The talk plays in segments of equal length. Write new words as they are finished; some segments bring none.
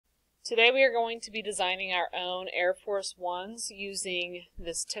Today we are going to be designing our own Air Force Ones using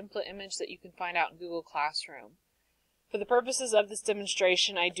this template image that you can find out in Google Classroom. For the purposes of this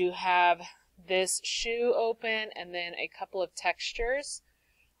demonstration, I do have this shoe open and then a couple of textures.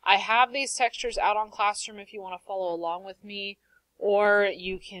 I have these textures out on Classroom if you want to follow along with me, or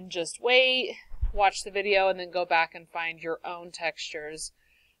you can just wait, watch the video, and then go back and find your own textures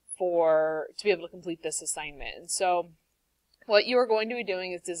to be able to complete this assignment. And so what you are going to be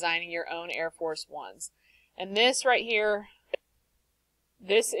doing is designing your own Air Force Ones. And this right here,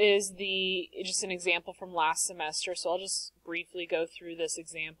 this is just an example from last semester, so I'll just briefly go through this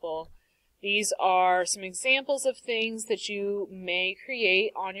example. These are some examples of things that you may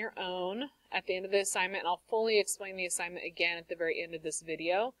create on your own at the end of the assignment, and I'll fully explain the assignment again at the very end of this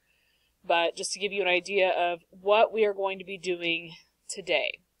video. But just to give you an idea of what we are going to be doing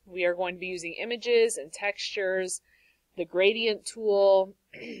today. We are going to be using images and textures, the gradient tool,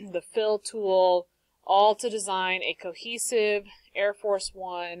 the fill tool, all to design a cohesive Air Force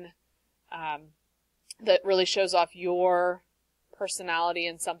One that really shows off your personality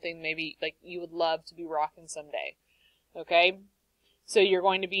and something maybe like you would love to be rocking someday. Okay? So you're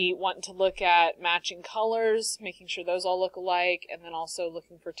going to be wanting to look at matching colors, making sure those all look alike, and then also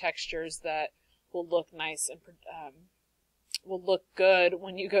looking for textures that will look nice and will look good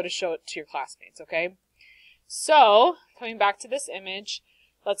when you go to show it to your classmates. Okay? So, coming back to this image,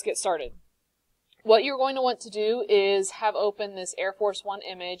 let's get started. What you're going to want to do is have open this Air Force One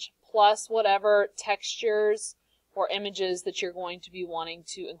image plus whatever textures or images that you're going to be wanting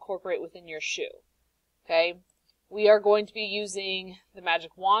to incorporate within your shoe. Okay? We are going to be using the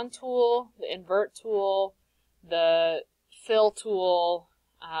Magic Wand tool, the Invert tool, the Fill tool,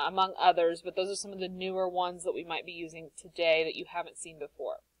 among others, but those are some of the newer ones that we might be using today that you haven't seen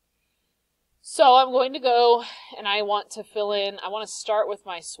before. So I'm going to go and I want to start with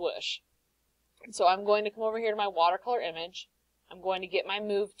my swoosh. So I'm going to come over here to my watercolor image. I'm going to get my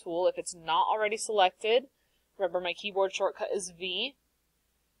Move tool if it's not already selected. Remember, my keyboard shortcut is V.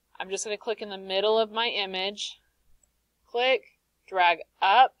 I'm just going to click in the middle of my image. Click, drag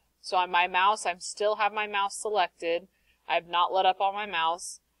up. So on my mouse, I still have my mouse selected. I have not let up on my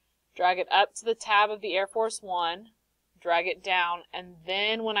mouse. Drag it up to the tab of the Air Force One. Drag it down, and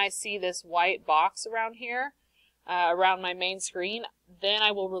then when I see this white box around here, around my main screen, then I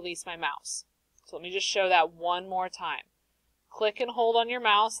will release my mouse. So let me just show that one more time. Click and hold on your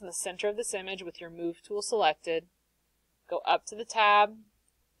mouse in the center of this image with your Move tool selected. Go up to the tab,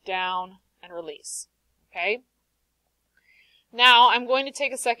 down, and release. Okay? Now I'm going to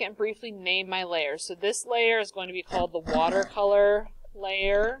take a second and briefly name my layer. So this layer is going to be called the watercolor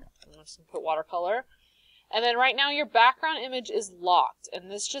layer. I'm just going to put watercolor. And then right now your background image is locked, and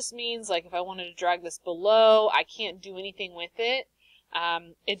this just means like if I wanted to drag this below, I can't do anything with it.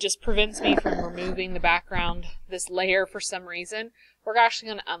 It just prevents me from removing the background, this layer for some reason. We're actually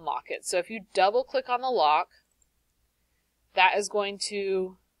going to unlock it. So if you double click on the lock, that is going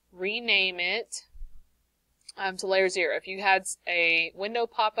to rename it to layer 0. If you had a window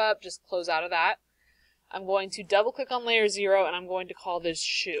pop up, just close out of that. I'm going to double click on layer 0 and I'm going to call this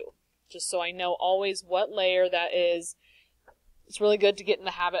shoe, just so I know always what layer that is. It's really good to get in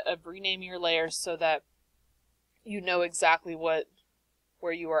the habit of renaming your layers so that you know exactly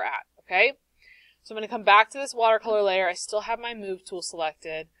where you are at, okay? So I'm going to come back to this watercolor layer. I still have my Move tool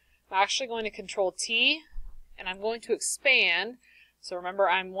selected. I'm actually going to Control T, and I'm going to expand. So remember,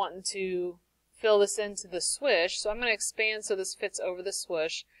 I'm wanting to fill this into the swoosh, so I'm going to expand so this fits over the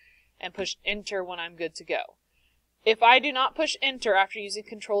swoosh and push Enter when I'm good to go. If I do not push Enter after using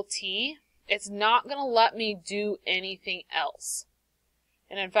Control T, it's not going to let me do anything else.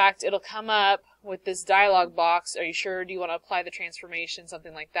 And in fact, it'll come up with this dialog box, are you sure, do you want to apply the transformation,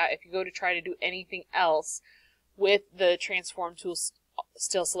 something like that, if you go to try to do anything else with the Transform tool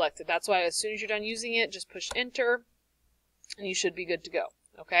still selected. That's why as soon as you're done using it, just push Enter, and you should be good to go.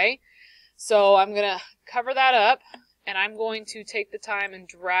 Okay? So I'm going to cover that up, and I'm going to take the time and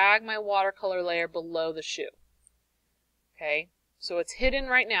drag my watercolor layer below the shoe. Okay, so it's hidden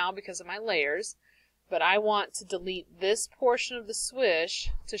right now because of my layers, but I want to delete this portion of the swoosh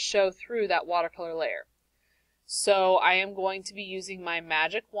to show through that watercolor layer. So I am going to be using my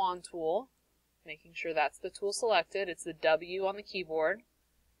Magic Wand tool, making sure that's the tool selected. It's the W on the keyboard.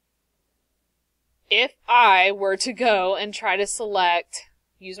 If I were to go and try to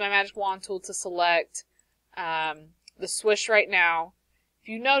use my Magic Wand tool to select the swoosh right now, if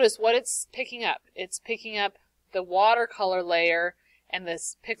you notice what it's picking up the watercolor layer and the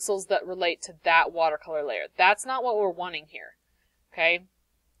pixels that relate to that watercolor layer. That's not what we're wanting here. Okay?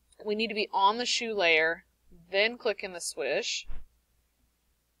 We need to be on the shoe layer, then click in the swoosh.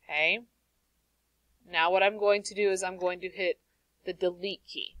 Okay. Now what I'm going to do is I'm going to hit the delete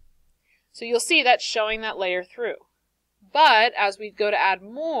key. So you'll see that's showing that layer through. But as we go to add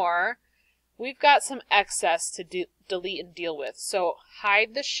more, we've got some excess to delete and deal with. So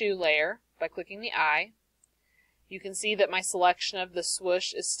hide the shoe layer by clicking the eye. You can see that my selection of the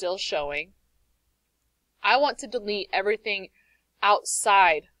swoosh is still showing. I want to delete everything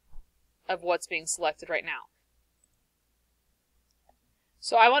outside of what's being selected right now.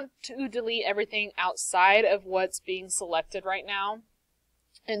 So I want to delete everything outside of what's being selected right now.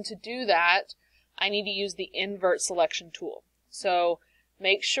 And to do that, I need to use the invert selection tool. So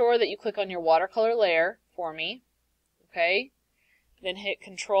make sure that you click on your watercolor layer for me. Okay? Then hit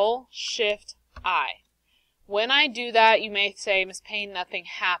Control-Shift-I. When I do that, you may say, Ms. Payne, nothing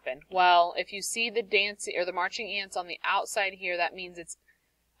happened. Well, if you see the dancing or the marching ants on the outside here, that means it's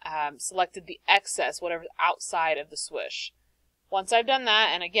selected the excess, whatever's outside of the swoosh. Once I've done that,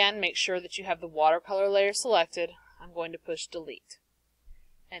 and again, make sure that you have the watercolor layer selected, I'm going to push delete.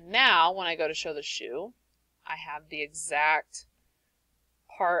 And now, when I go to show the shoe, I have the exact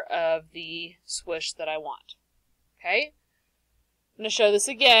part of the swoosh that I want. Okay? I'm going to show this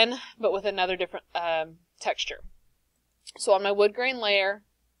again, but with another different texture. So on my wood grain layer,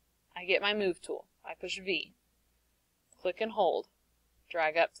 I get my move tool. I push V. Click and hold.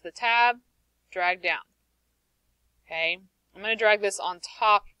 Drag up to the tab, drag down. Okay? I'm going to drag this on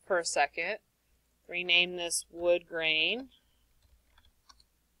top for a second. Rename this wood grain.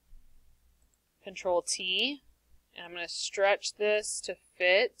 Control T. And I'm going to stretch this to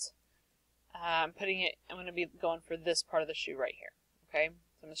fit. I'm going to be going for this part of the shoe right here. Okay?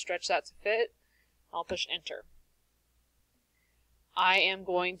 So I'm going to stretch that to fit. I'll push enter. I am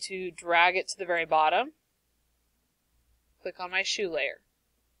going to drag it to the very bottom. Click on my shoe layer.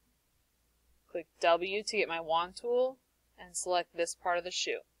 Click W to get my wand tool and select this part of the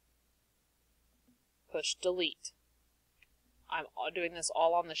shoe. Push delete. I'm doing this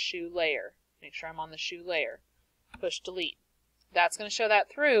all on the shoe layer. Make sure I'm on the shoe layer. Push delete. That's going to show that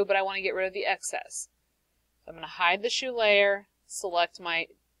through, but I want to get rid of the excess. So I'm going to hide the shoe layer, select my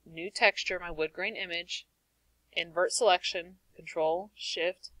new texture, my wood grain image, invert selection,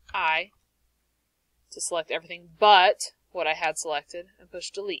 Control-Shift-I to select everything but what I had selected, and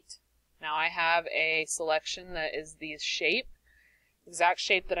push delete. Now I have a selection that is the shape, exact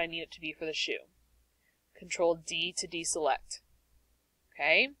shape that I need it to be for the shoe. Control D to deselect.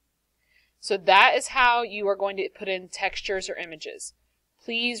 Okay? So that is how you are going to put in textures or images.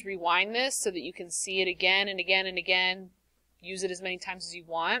 Please rewind this so that you can see it again and again and again. Use it as many times as you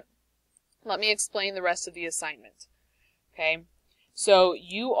want. Let me explain the rest of the assignment. Okay? So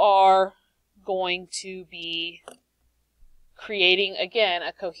you are going to be creating, again,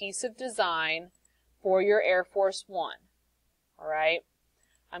 a cohesive design for your Air Force One. All right?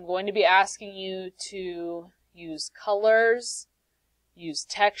 I'm going to be asking you to use colors, use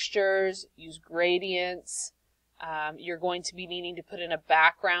textures, use gradients. You're going to be needing to put in a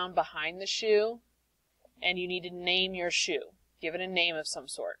background behind the shoe, and you need to name your shoe. Give it a name of some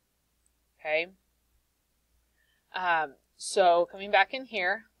sort. Okay? So coming back in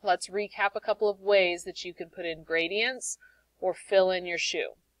here, let's recap a couple of ways that you can put in gradients or fill in your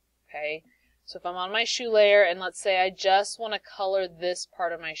shoe. Okay? So if I'm on my shoe layer and let's say I just want to color this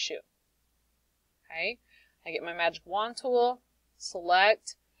part of my shoe. Okay? I get my magic wand tool,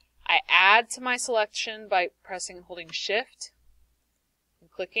 select. I add to my selection by pressing and holding Shift and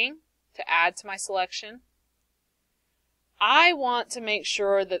clicking to add to my selection. I want to make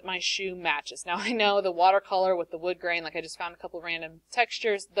sure that my shoe matches. Now I know the watercolor with the wood grain, like I just found a couple of random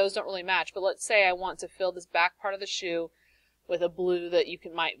textures, those don't really match. But let's say I want to fill this back part of the shoe with a blue that you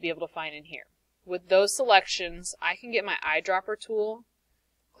might be able to find in here. With those selections, I can get my eyedropper tool,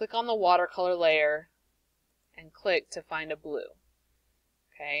 click on the watercolor layer, and click to find a blue.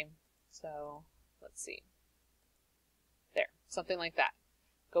 Okay, so let's see. There, something like that.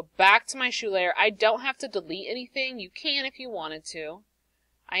 Go back to my shoe layer. I don't have to delete anything. You can if you wanted to.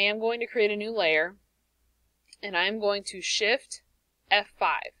 I am going to create a new layer, and I'm going to Shift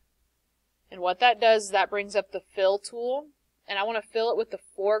F5. And what that does is that brings up the fill tool, and I want to fill it with the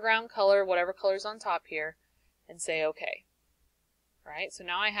foreground color, whatever color's on top here, and say OK. All right, so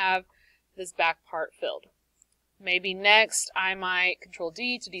now I have this back part filled. Maybe next I might Control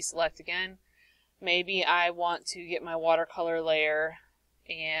D to deselect again. Maybe I want to get my watercolor layer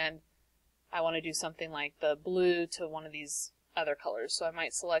and I want to do something like the blue to one of these other colors. So I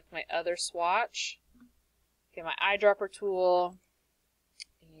might select my other swatch, get my eyedropper tool,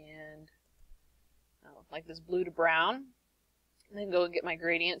 and like this blue to brown, and then go and get my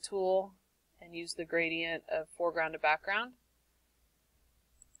gradient tool and use the gradient of foreground to background.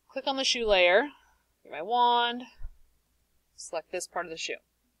 click on the shoe layer, get my wand, select this part of the shoe.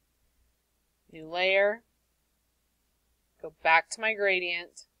 New layer, go back to my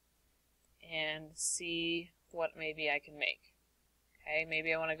gradient, and see what maybe I can make. Okay,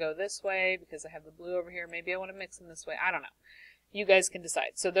 maybe I want to go this way because I have the blue over here. Maybe I want to mix them this way. I don't know. You guys can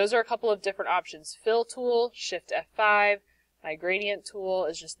decide. So those are a couple of different options. Fill tool, Shift F5. My gradient tool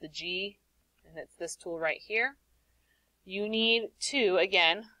is just the G, and it's this tool right here. You need to,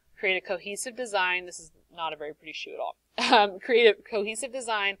 again, create a cohesive design. This is not a very pretty shoe at all. Create a cohesive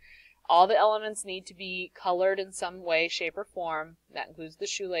design. All the elements need to be colored in some way, shape, or form. That includes the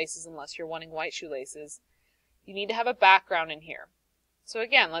shoelaces, unless you're wanting white shoelaces. You need to have a background in here. So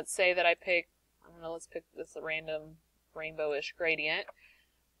again, let's say that let's pick this random rainbowish gradient.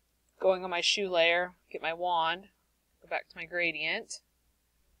 Going on my shoe layer, get my wand, go back to my gradient,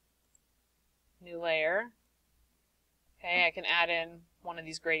 new layer. Okay, I can add in one of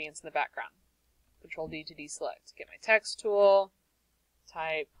these gradients in the background. Control D to deselect. Get my text tool,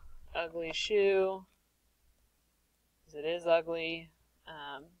 type ugly shoe, because it is ugly,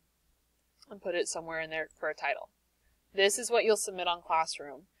 and put it somewhere in there for a title. This is what you'll submit on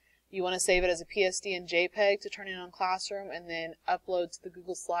Classroom. You want to save it as a PSD and JPEG to turn in on Classroom, and then upload to the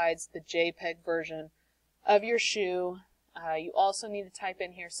Google Slides the JPEG version of your shoe. You also need to type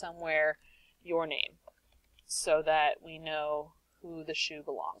in here somewhere your name so that we know who the shoe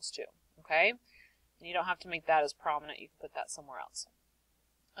belongs to. Okay? And you don't have to make that as prominent. You can put that somewhere else.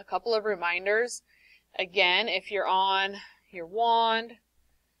 A couple of reminders. Again, if you're on your wand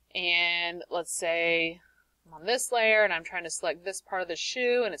and let's say I'm on this layer and I'm trying to select this part of the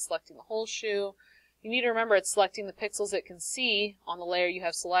shoe and it's selecting the whole shoe, you need to remember it's selecting the pixels it can see on the layer you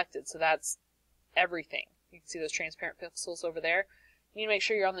have selected. So that's everything. You can see those transparent pixels over there. You need to make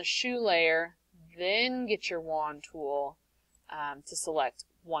sure you're on the shoe layer, then get your wand tool to select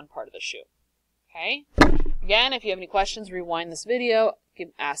one part of the shoe. Okay? Again, if you have any questions, rewind this video. You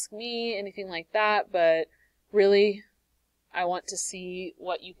can ask me, anything like that, but really, I want to see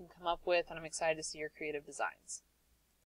what you can come up with, and I'm excited to see your creative designs.